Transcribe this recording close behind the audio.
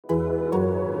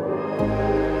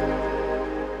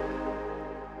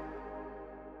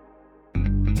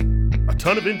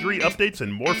ton of injury updates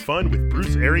and more fun with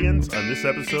Bruce Arians on this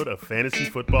episode of Fantasy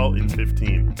Football in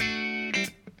 15.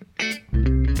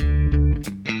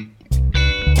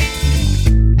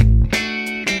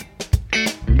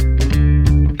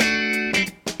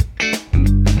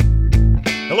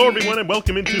 Hello everyone and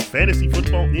welcome into Fantasy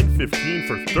Football in 15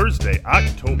 for Thursday,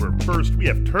 October 1st. We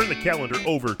have turned the calendar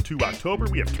over to October.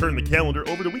 We have turned the calendar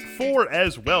over to week 4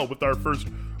 as well with our first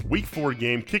week 4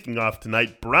 game kicking off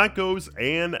tonight. Broncos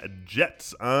and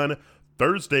Jets on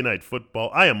Thursday Night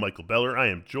Football. I am Michael Beller. I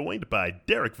am joined by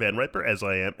Derek Van Riper as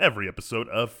I am every episode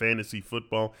of Fantasy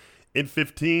Football in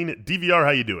 15. DVR,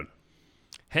 how you doing?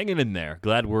 Hanging in there.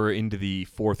 Glad we're into the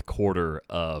fourth quarter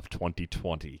of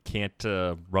 2020. Can't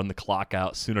run the clock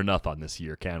out soon enough on this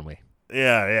year, can we?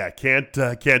 Yeah, can't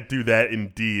do that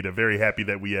indeed. I'm very happy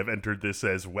that we have entered this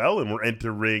as well, and we're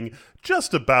entering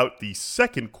just about the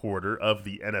second quarter of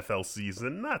the NFL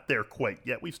season. Not there quite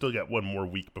yet. We've still got one more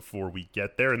week before we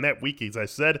get there, and that week, as I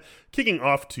said, kicking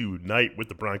off tonight with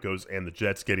the Broncos and the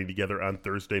Jets getting together on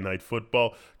Thursday Night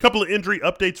Football. A couple of injury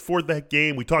updates for that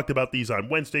game. We talked about these on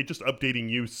Wednesday, just updating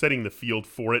you, setting the field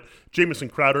for it. Jamison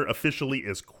Crowder officially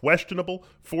is questionable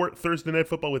for Thursday Night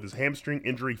Football with his hamstring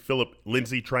injury. Philip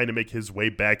Lindsay trying to make his way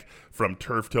back from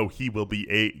turf toe. He will be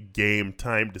a game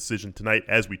time decision tonight,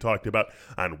 as we talked about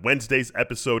on Wednesday's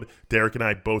episode. Derek and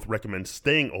I both recommend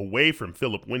staying away from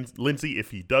Philip Lindsay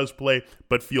if he does play,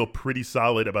 but feel pretty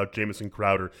solid about Jamison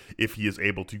Crowder if he is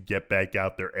able to get back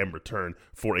out there and return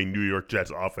for a New York Jets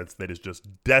offense that is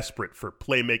just desperate for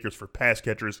playmakers, for pass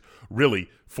catchers, really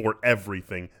for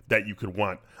everything that you could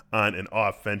want on an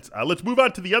offense. Let's move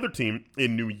on to the other team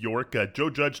in New York. Joe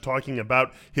Judge talking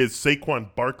about his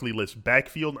Saquon Barkley-less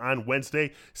backfield on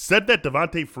Wednesday, said that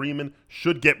Devonta Freeman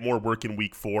should get more work in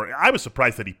week 4. I was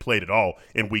surprised that he played at all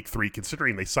in week 3,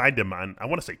 considering they signed him on, I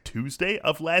want to say, Tuesday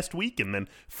of last week, and then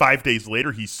 5 days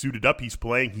later he suited up, he's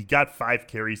playing. He got 5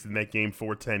 carries in that game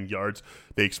for 10 yards.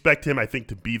 They expect him, I think,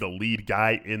 to be the lead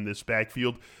guy in this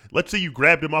backfield. Let's say you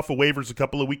grabbed him off of waivers a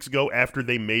couple of weeks ago after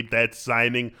they made that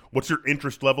signing. What's your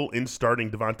interest level in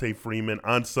starting Devonta Freeman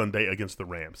on Sunday against the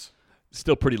Rams?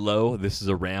 Still pretty low. This is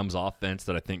a Rams offense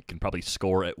that I think can probably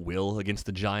score at will against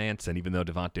the Giants, and even though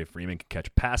Devonta Freeman can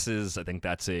catch passes, I think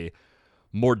that's a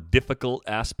more difficult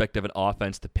aspect of an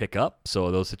offense to pick up.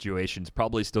 So those situations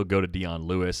probably still go to Dion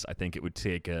Lewis. I think it would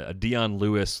take a Dion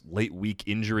Lewis late week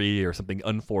injury or something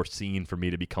unforeseen for me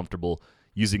to be comfortable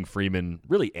using Freeman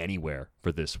really anywhere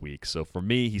for this week. So for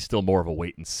me, he's still more of a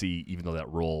wait and see, even though that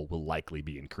role will likely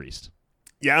be increased.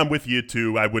 Yeah, I'm with you,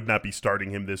 too. I would not be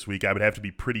starting him this week. I would have to be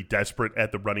pretty desperate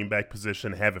at the running back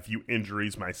position, have a few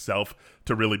injuries myself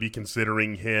to really be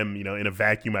considering him. You know, in a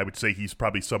vacuum, I would say he's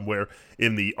probably somewhere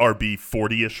in the RB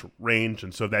 40-ish range,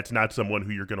 and so that's not someone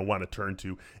who you're going to want to turn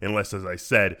to unless, as I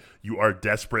said, you are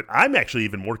desperate. I'm actually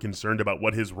even more concerned about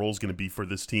what his role is going to be for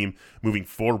this team moving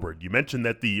forward. You mentioned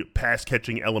that the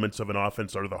pass-catching elements of an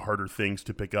offense are the harder things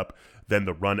to pick up than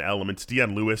the run elements.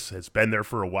 Dion Lewis has been there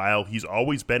for a while. He's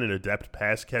always been an adept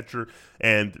pass catcher,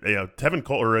 and Tevin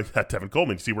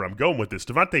Coleman, you see where I'm going with this.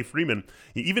 Devonta Freeman,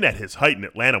 even at his height in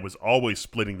Atlanta, was always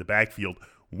splitting the backfield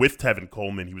with Tevin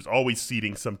Coleman. He was always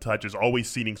ceding some touches, always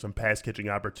ceding some pass catching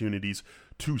opportunities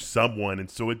to someone,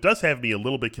 and so it does have me a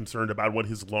little bit concerned about what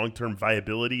his long-term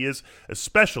viability is,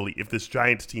 especially if this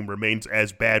Giants team remains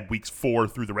as bad weeks 4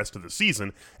 through the rest of the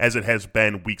season as it has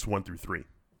been weeks 1 through 3.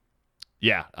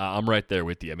 Yeah, I'm right there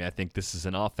with you. I mean, I think this is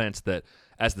an offense that,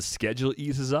 as the schedule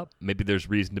eases up, maybe there's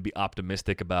reason to be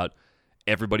optimistic about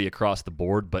everybody across the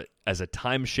board, but as a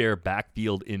timeshare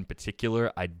backfield in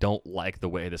particular, I don't like the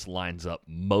way this lines up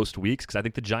most weeks, because I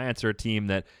think the Giants are a team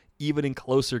that, even in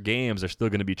closer games, are still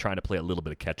going to be trying to play a little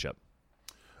bit of catch-up.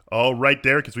 All right,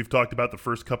 Derek, as we've talked about the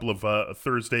first couple of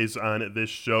Thursdays on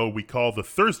this show, we call the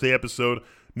Thursday episode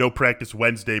No Practice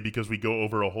Wednesday because we go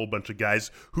over a whole bunch of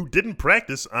guys who didn't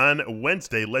practice on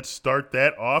Wednesday. Let's start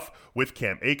that off with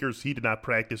Cam Akers. He did not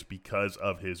practice because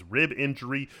of his rib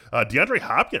injury. DeAndre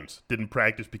Hopkins didn't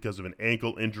practice because of an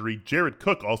ankle injury. Jared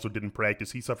Cook also didn't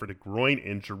practice. He suffered a groin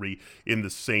injury in the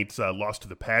Saints' loss to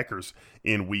the Packers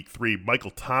in Week 3.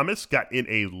 Michael Thomas got in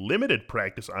a limited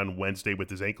practice on Wednesday with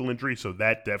his ankle injury, so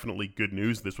that definitely good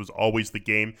news. This was always the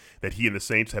game that he and the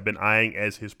Saints have been eyeing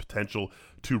as his potential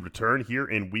to return here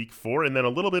in Week 4. And then a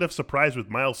little bit of surprise with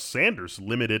Miles Sanders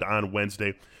limited on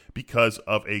Wednesday because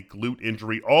of a glute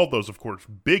injury. All those, of course,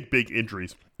 big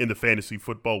injuries in the fantasy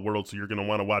football world, so you're going to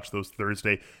want to watch those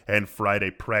Thursday and Friday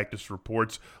practice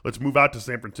reports. Let's move out to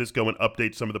San Francisco and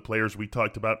update some of the players we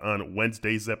talked about on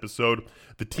Wednesday's episode.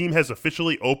 The team has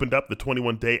officially opened up the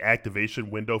 21-day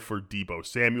activation window for Deebo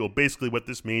Samuel. Basically, what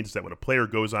this means is that when a player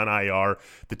goes on IR,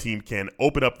 the team can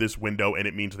open up this window, and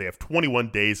it means they have 21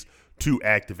 days to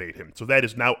activate him. So that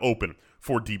is now open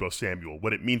for Deebo Samuel.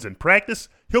 What it means in practice,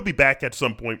 he'll be back at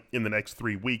some point in the next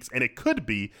 3 weeks, and it could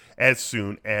be as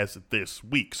soon as this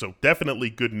week. So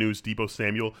definitely good news. Deebo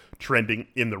Samuel trending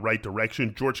in the right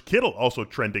direction. George Kittle also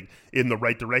trending in the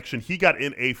right direction. He got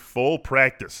in a full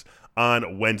practice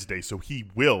on Wednesday, so he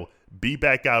will be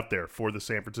back out there for the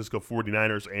San Francisco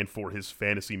 49ers and for his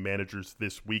fantasy managers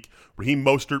this week. Raheem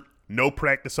Mostert, no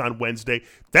practice on Wednesday.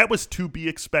 That was to be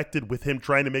expected with him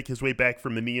trying to make his way back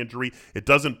from the knee injury. It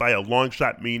doesn't by a long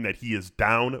shot mean that he is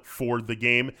down for the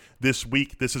game this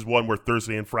week. This is one where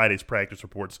Thursday and Friday's practice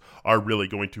reports are really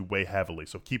going to weigh heavily.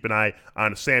 So keep an eye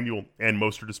on Samuel and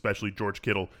Mostert, especially George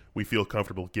Kittle. We feel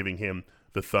comfortable giving him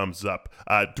the thumbs up.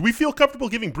 Do we feel comfortable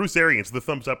giving Bruce Arians the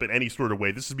thumbs up in any sort of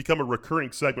way? This has become a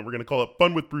recurring segment. We're going to call it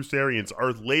Fun with Bruce Arians,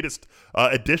 our latest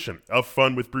edition of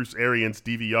Fun with Bruce Arians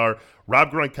DVR.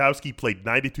 Rob Gronkowski played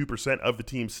 92% of the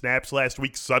team's snaps last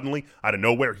week. Suddenly, out of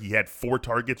nowhere, he had 4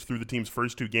 targets through the team's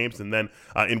first 2 games, and then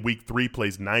in week 3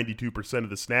 plays 92% of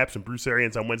the snaps. And Bruce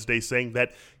Arians on Wednesday saying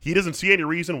that he doesn't see any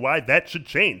reason why that should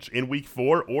change in week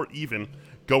 4 or even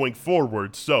going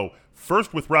forward. So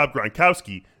first with Rob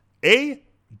Gronkowski, A,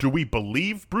 do we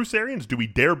believe Bruce Arians? Do we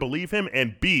dare believe him?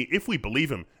 And B, if we believe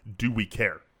him, do we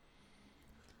care?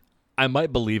 I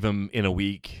might believe him in a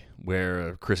week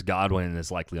where Chris Godwin is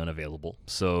likely unavailable.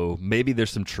 So maybe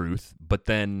there's some truth. But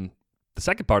then the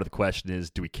second part of the question is,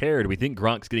 do we care? Do we think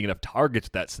Gronk's getting enough targets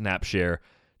with that snap share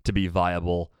to be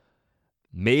viable?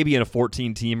 Maybe in a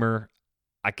 14-teamer,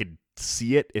 I could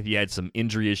see it if he had some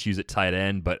injury issues at tight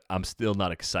end, but I'm still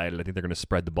not excited. I think they're going to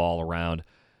spread the ball around.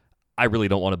 I really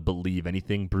don't want to believe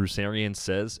anything Bruce Arians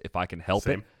says if I can help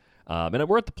it. And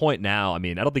we're at the point now, I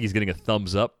mean, I don't think he's getting a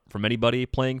thumbs up from anybody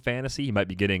playing fantasy. He might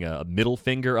be getting a middle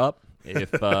finger up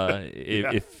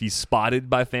if he's spotted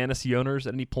by fantasy owners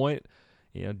at any point.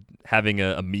 You know, having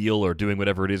a meal or doing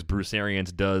whatever it is Bruce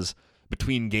Arians does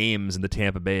between games in the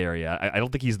Tampa Bay area. I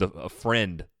don't think he's a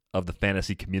friend of the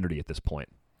fantasy community at this point.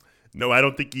 No, I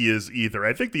don't think he is either.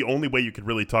 I think the only way you could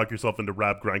really talk yourself into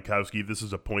Rob Gronkowski, this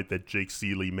is a point that Jake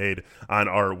Seeley made on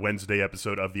our Wednesday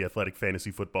episode of the Athletic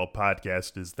Fantasy Football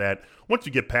Podcast, is that once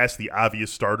you get past the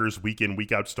obvious starters, week in,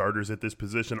 week out starters at this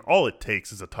position, all it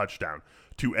takes is a touchdown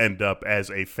to end up as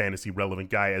a fantasy relevant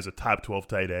guy, as a top 12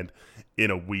 tight end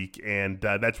in a week. And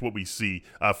that's what we see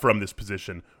from this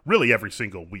position really every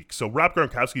single week. So Rob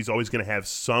Gronkowski is always going to have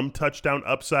some touchdown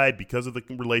upside because of the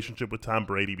relationship with Tom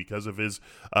Brady, because of his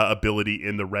ability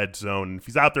in the red zone. And if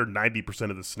he's out there 90%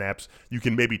 of the snaps, you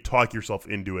can maybe talk yourself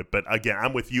into it. But again,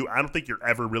 I'm with you. I don't think you're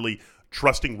ever really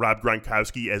trusting Rob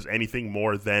Gronkowski as anything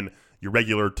more than your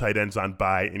regular tight end's on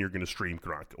bye and you're going to stream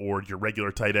Gronk, or your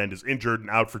regular tight end is injured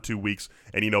and out for 2 weeks,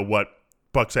 and you know what?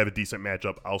 Bucks have a decent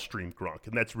matchup, I'll stream Gronk.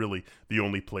 And that's really the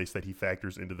only place that he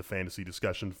factors into the fantasy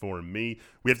discussion for me.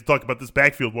 We have to talk about this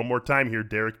backfield one more time here,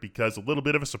 Derek, because a little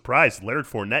bit of a surprise. Leonard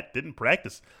Fournette didn't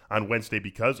practice on Wednesday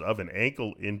because of an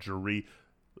ankle injury.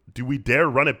 Do we dare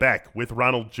run it back with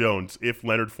Ronald Jones if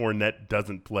Leonard Fournette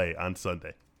doesn't play on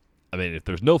Sunday? I mean, if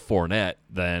there's no Fournette,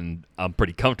 then I'm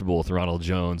pretty comfortable with Ronald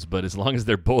Jones. But as long as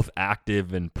they're both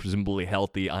active and presumably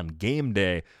healthy on game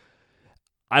day,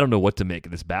 I don't know what to make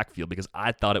of this backfield, because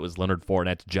I thought it was Leonard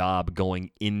Fournette's job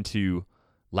going into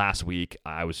last week.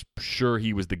 I was sure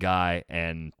he was the guy,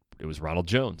 and it was Ronald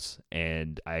Jones.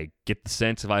 And I get the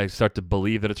sense if I start to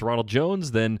believe that it's Ronald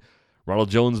Jones, then Ronald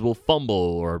Jones will fumble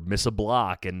or miss a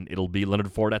block, and it'll be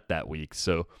Leonard Fournette that week.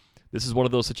 So this is one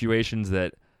of those situations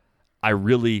that I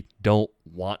really don't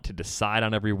want to decide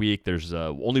on every week. There's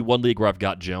only one league where I've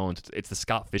got Jones. It's the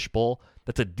Scott Fish Bowl.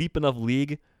 That's a deep enough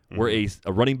league where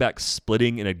a running back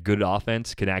splitting in a good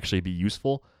offense can actually be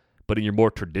useful. But in your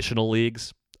more traditional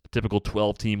leagues, a typical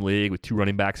 12-team league with 2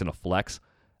 running backs and a flex,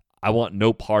 I want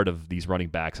no part of these running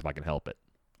backs if I can help it.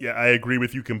 Yeah, I agree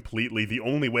with you completely. The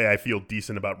only way I feel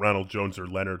decent about Ronald Jones or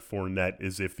Leonard Fournette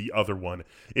is if the other one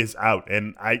is out.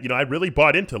 And I really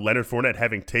bought into Leonard Fournette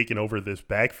having taken over this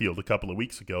backfield a couple of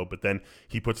weeks ago, but then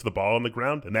he puts the ball on the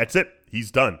ground, and that's it. He's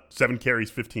done. 7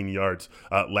 carries, 15 yards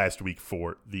last week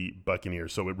for the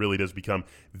Buccaneers. So it really does become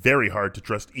very hard to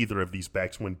trust either of these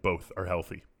backs when both are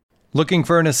healthy. Looking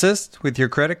for an assist with your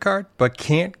credit card, but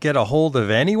can't get a hold of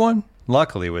anyone?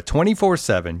 Luckily, with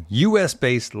 24/7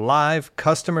 US-based live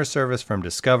customer service from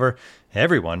Discover,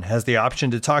 everyone has the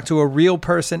option to talk to a real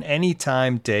person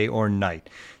anytime, day or night.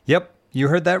 Yep, you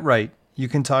heard that right. You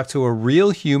can talk to a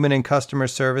real human in customer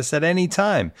service at any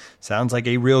time. Sounds like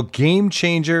a real game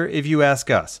changer if you ask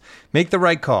us. Make the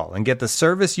right call and get the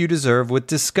service you deserve with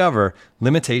Discover.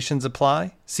 Limitations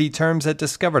apply. See terms at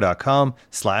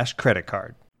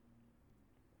discover.com/creditcard.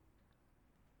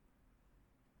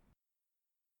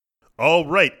 All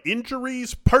right,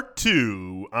 injuries part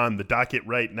 2 on the docket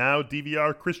right now.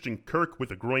 DVR, Christian Kirk with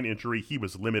a groin injury. He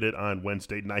was limited on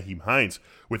Wednesday. Nyheim Hines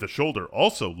with a shoulder,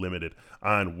 also limited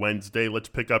on Wednesday. Let's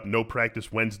pick up no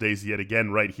practice Wednesdays yet again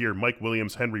right here. Mike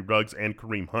Williams, Henry Ruggs, and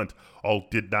Kareem Hunt all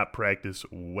did not practice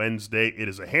Wednesday. It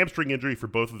is a hamstring injury for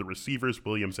both of the receivers,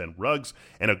 Williams and Ruggs,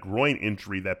 and a groin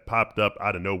injury that popped up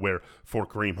out of nowhere for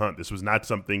Kareem Hunt. This was not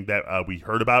something that we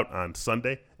heard about on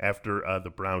Sunday after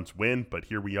the Browns win, but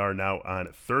here we are now on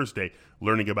Thursday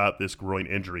learning about this groin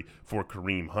injury for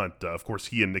Kareem Hunt. Of course,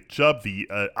 he and Nick Chubb, the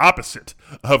opposite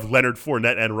of Leonard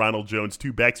Fournette and Ronald Jones,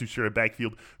 two backs who share a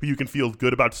backfield who you can feel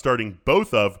good about starting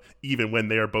both of, even when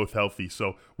they are both healthy.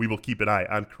 So we will keep an eye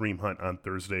on Kareem Hunt on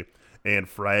Thursday and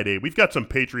Friday. We've got some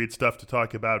Patriot stuff to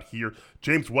talk about here.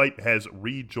 James White has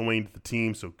rejoined the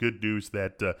team, so good news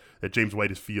that that James White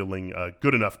is feeling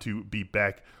good enough to be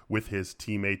back with his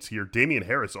teammates here. Damian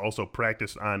Harris also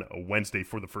practiced on Wednesday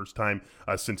for the first time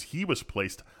since he was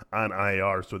placed on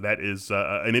IR, so that is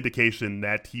an indication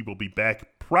that he will be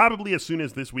back probably as soon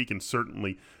as this week and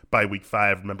certainly by week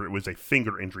 5. Remember, it was a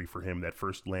finger injury for him that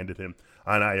first landed him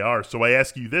on IR. So I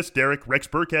ask you this, Derek, Rex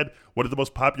Burkhead, one of the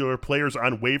most popular players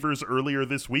on waivers earlier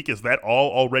this week. Is that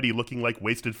all already looking like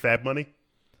wasted fab money?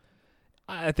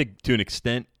 I think to an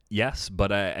extent, yes,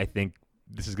 but I think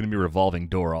this is going to be a revolving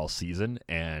door all season.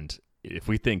 And if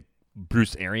we think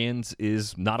Bruce Arians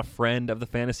is not a friend of the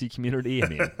fantasy community, I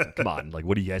mean, come on. Like,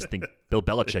 what do you guys think Bill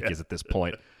Belichick is at this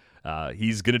point?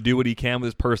 He's going to do what he can with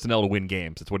his personnel to win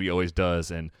games. That's what he always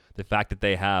does. And the fact that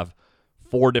they have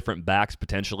 4 different backs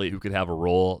potentially who could have a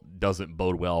role doesn't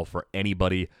bode well for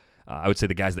anybody. I would say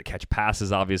the guys that catch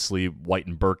passes, obviously, White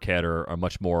and Burkhead are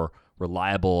much more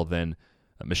reliable than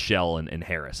Michelle and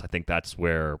Harris. I think that's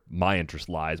where my interest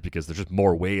lies because there's just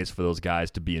more ways for those guys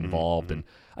to be involved. Mm-hmm. And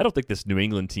I don't think this New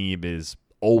England team is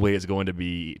always going to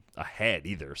be ahead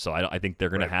either. So I think they're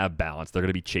going to have balance. They're going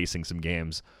to be chasing some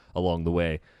games along the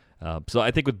way. So I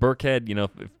think with Burkhead,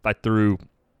 if I threw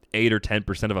 8 or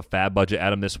 10% of a fab budget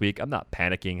at him this week, I'm not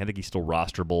panicking. I think he's still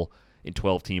rosterable in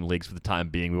 12-team leagues for the time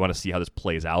being. We want to see how this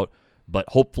plays out. But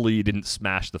hopefully he didn't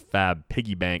smash the fab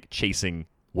piggy bank chasing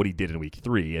what he did in week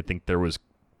 3. I think there was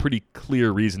pretty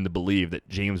clear reason to believe that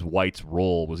James White's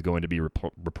role was going to be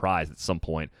reprised at some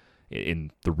point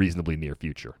in the reasonably near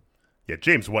future. Yeah,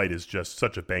 James White is just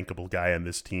such a bankable guy on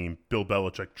this team. Bill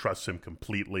Belichick trusts him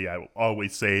completely. I will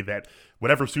always say that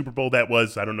whatever Super Bowl that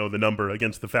was, I don't know the number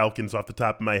against the Falcons off the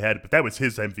top of my head, but that was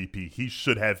his MVP. He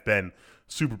should have been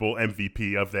Super Bowl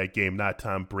MVP of that game, not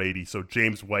Tom Brady. So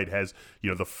James White has,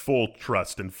 the full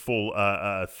trust and full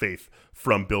faith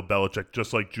from Bill Belichick,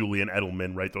 just like Julian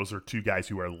Edelman, right? Those are two guys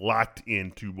who are locked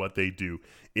into what they do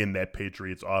in that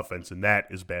Patriots offense, and that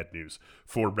is bad news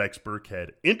for Rex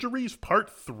Burkhead. Injuries part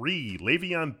 3.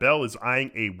 Le'Veon Bell is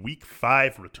eyeing a week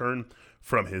 5 return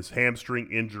from his hamstring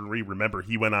injury. Remember,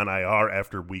 he went on IR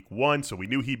after week 1, so we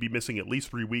knew he'd be missing at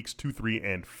least 3 weeks, 2, 3,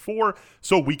 and 4.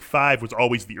 So week 5 was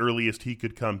always the earliest he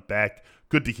could come back.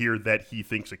 Good to hear that he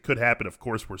thinks it could happen. Of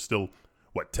course, we're still,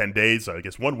 10 days? I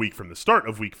guess 1 week from the start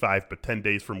of week 5, but 10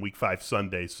 days from week 5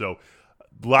 Sunday. So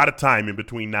a lot of time in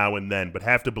between now and then, but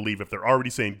have to believe if they're already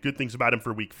saying good things about him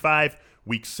for week 5,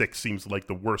 week 6 seems like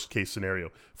the worst case scenario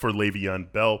for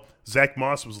Le'Veon Bell. Zach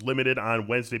Moss was limited on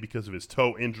Wednesday because of his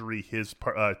toe injury. His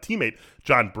teammate,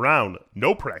 John Brown,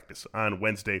 no practice on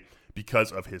Wednesday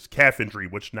because of his calf injury,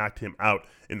 which knocked him out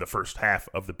in the first half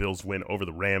of the Bills' win over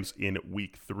the Rams in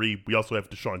week 3. We also have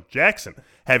Deshaun Jackson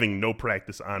having no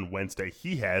practice on Wednesday.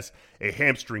 He has a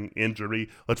hamstring injury.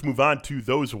 Let's move on to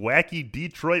those wacky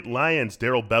Detroit Lions.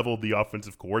 Darrell Bevell, the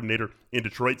offensive coordinator in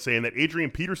Detroit, saying that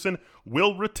Adrian Peterson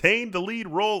will retain the lead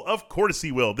role. Of course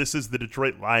he will. This is the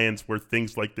Detroit Lions where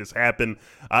things like this happen.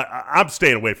 I'm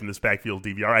staying away from this backfield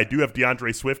DVR. I do have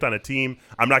DeAndre Swift on a team.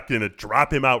 I'm not going to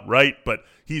drop him outright, but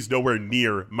he's nowhere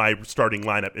near my starting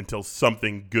lineup until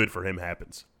something good for him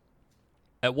happens.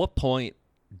 At what point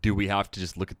do we have to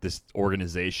just look at this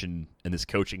organization and this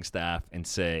coaching staff and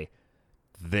say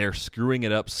they're screwing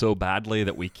it up so badly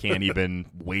that we can't even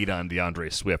wait on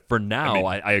DeAndre Swift? For now,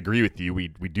 I agree with you. We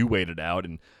do wait it out.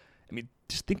 And,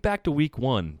 just think back to week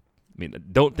 1.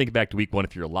 Don't think back to week 1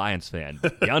 if you're a Lions fan.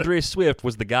 DeAndre Swift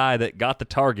was the guy that got the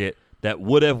target that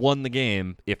would have won the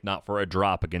game if not for a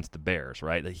drop against the Bears,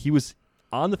 right? He was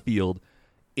on the field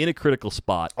in a critical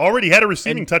spot. Already had a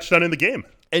receiving touchdown in the game.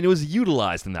 And it was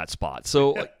utilized in that spot.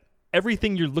 So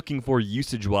everything you're looking for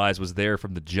usage-wise was there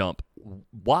from the jump.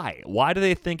 Why? Why do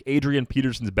they think Adrian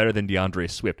Peterson's better than DeAndre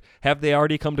Swift? Have they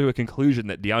already come to a conclusion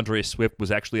that DeAndre Swift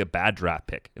was actually a bad draft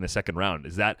pick in the second round?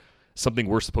 Is that something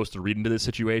we're supposed to read into this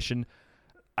situation?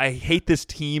 I hate this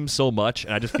team so much,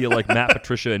 and I just feel like Matt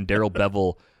Patricia and Darrell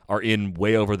Bevell are in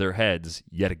way over their heads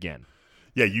yet again.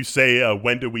 Yeah, you say,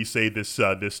 when do we say this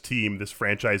team, this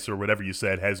franchise, or whatever you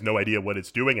said, has no idea what it's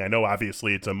doing? I know,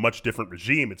 obviously, it's a much different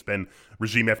regime. It's been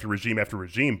regime after regime after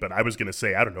regime, but I was going to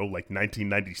say, I don't know, like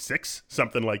 1996,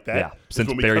 something like that. Yeah,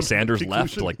 since Barry Sanders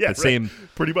left,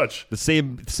 pretty much. The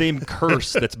same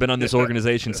curse that's been on this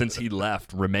organization since he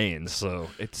left remains. So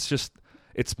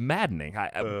it's maddening.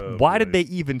 Why did they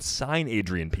even sign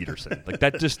Adrian Peterson? Like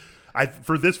that just...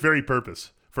 for this very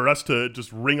purpose. For us to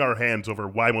just wring our hands over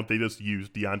why won't they just use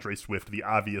DeAndre Swift, the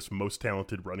obvious most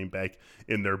talented running back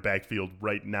in their backfield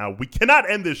right now. We cannot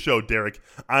end this show, Derek,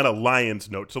 on a Lions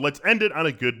note. So let's end it on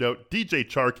a good note. DJ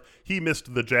Chark, he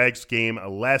missed the Jags game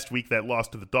last week that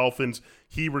lost to the Dolphins.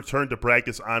 He returned to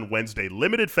practice on Wednesday,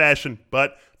 limited fashion,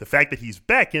 but the fact that he's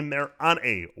back in there on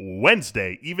a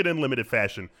Wednesday, even in limited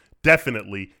fashion,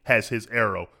 definitely has his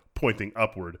arrow pointing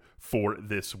upward for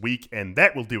this week. And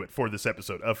that will do it for this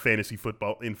episode of Fantasy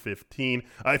Football in 15.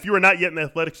 If you are not yet an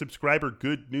Athletic subscriber,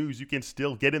 good news. You can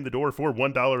still get in the door for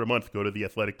 $1 a month. Go to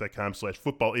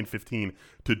theathletic.com/footballinfifteen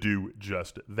to do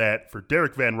just that. For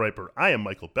Derek Van Riper, I am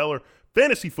Michael Beller.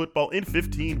 Fantasy Football in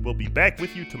 15 will be back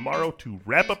with you tomorrow to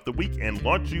wrap up the week and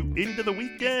launch you into the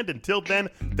weekend. Until then,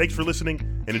 thanks for listening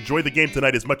and enjoy the game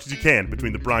tonight as much as you can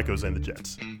between the Broncos and the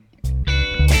Jets.